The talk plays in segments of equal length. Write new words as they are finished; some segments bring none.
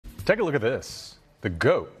Take a look at this. The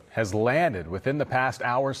GOAT has landed. Within the past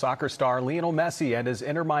hour, soccer star Lionel Messi and his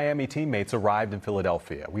Inter Miami teammates arrived in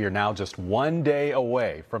Philadelphia. We are now just one day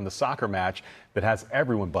away from the soccer match that has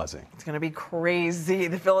everyone buzzing. It's going to be crazy.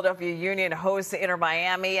 The Philadelphia Union hosts Inter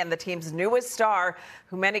Miami and the team's newest star,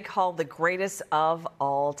 who many call the greatest of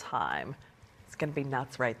all time. It's going to be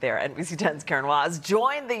nuts right there. NBC10's Karen Waz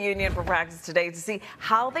joined the Union for practice today to see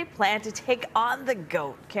how they plan to take on the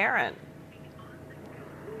GOAT. Karen.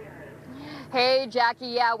 Hey, Jackie.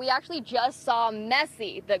 Yeah, we actually just saw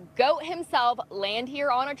Messi, the GOAT himself, land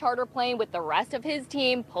here on a charter plane with the rest of his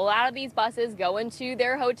team, pull out of these buses, go into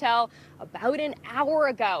their hotel about an hour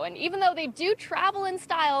ago. And even though they do travel in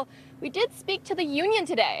style, we did speak to the Union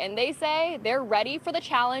today, and they say they're ready for the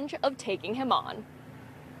challenge of taking him on.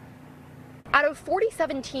 Out of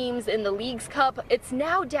 47 teams in the League's Cup, it's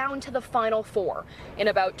now down to the final four. In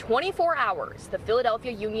about 24 hours, the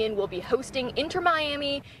Philadelphia Union will be hosting Inter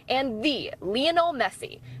Miami and the Lionel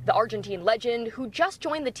Messi, the Argentine legend who just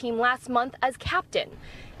joined the team last month as captain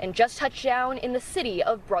and just touched down in the city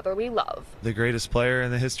of brotherly love. The greatest player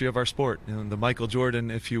in the history of our sport, the Michael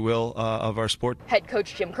Jordan, if you will, of our sport. Head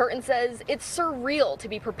coach Jim Curtin says it's surreal to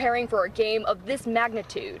be preparing for a game of this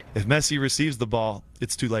magnitude. If Messi receives the ball,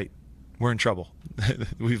 it's too late. We're in trouble.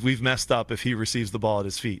 We've messed up if he receives the ball at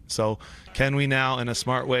his feet. So can we now, in a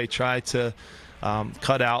smart way, try to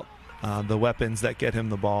cut out the weapons that get him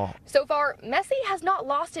the ball? So far, Messi has not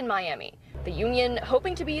lost in Miami. The Union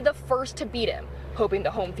hoping to be the first to beat him, hoping the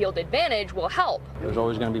home field advantage will help. There's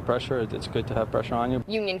always going to be pressure. It's good to have pressure on you.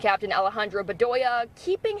 Union captain Alejandro Bedoya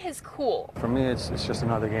keeping his cool. For me, it's just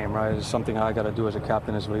another game, right? It's something I got to do as a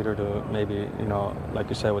captain, as a leader, to maybe, like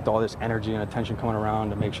you said, with all this energy and attention coming around,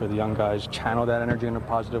 to make sure the young guys channel that energy in a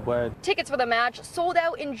positive way. Tickets for the match sold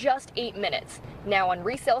out in just 8 minutes. Now on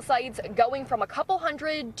resale sites, going from a couple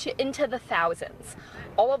hundred to into the thousands.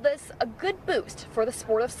 All of this a good boost for the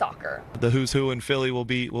sport of soccer. The who's who in Philly will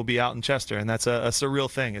be out in Chester, and that's a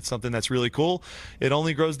surreal thing. It's something that's really cool. It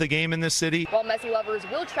only grows the game in this city. While Messi lovers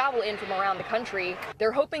will travel in from around the country,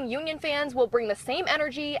 they're hoping Union fans will bring the same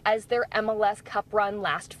energy as their MLS Cup run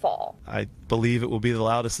last fall. I believe it will be the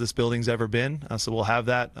loudest this building's ever been, so we'll have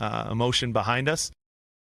that emotion behind us.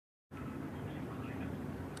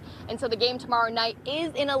 And so the game tomorrow night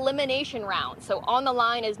is an elimination round. So on the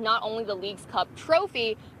line is not only the League's Cup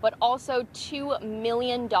trophy, but also $2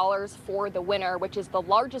 million for the winner, which is the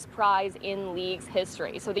largest prize in League's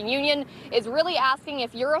history. So the Union is really asking,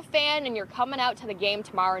 if you're a fan and you're coming out to the game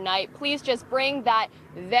tomorrow night, please just bring that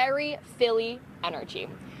very Philly energy.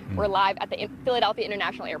 We're live at the Philadelphia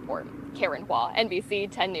International Airport. Karen Wah, NBC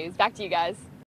 10 News. Back to you guys.